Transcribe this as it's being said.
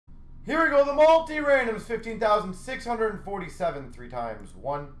Here we go. The multi-randoms, 15,647 3 times.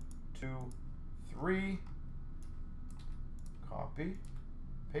 1, 2, 3. Copy.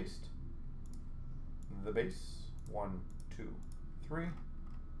 Paste. The base. 1, 2, 3.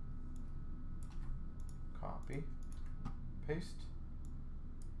 Copy. Paste.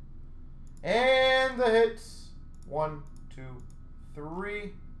 And the hits. 1, 2,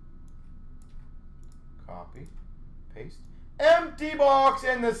 3. Copy. Paste. Empty box,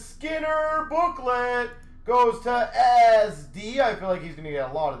 and the Skinner booklet goes to SD. I feel like he's going to get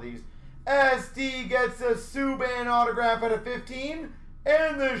a lot of these. SD gets a Subban autograph out of 15,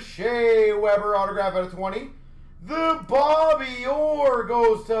 and the Shea Weber autograph out of 20. The Bobby Orr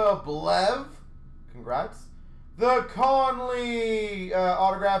goes to Blev. Congrats. The Conley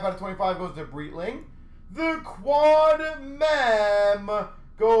autograph out of 25 goes to Breitling. The Quad Mem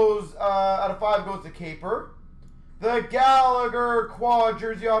goes out of 5 goes to Caper. The Gallagher quad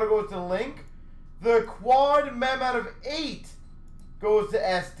jersey auto goes to Link. The Quad Mem out of 8 goes to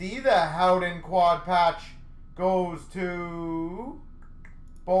SD. The Howden quad patch goes to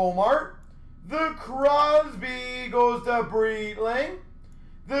Beaumart. The Crosby goes to Breitling.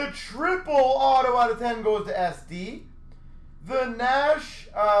 The triple auto out of 10 goes to SD. The Nash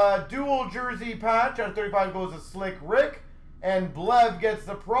dual jersey patch out of 35 goes to Slick Rick. And Blev gets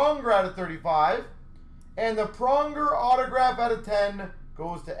the Pronger out of 35. And the Pronger autograph out of 10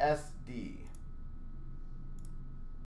 goes to SD.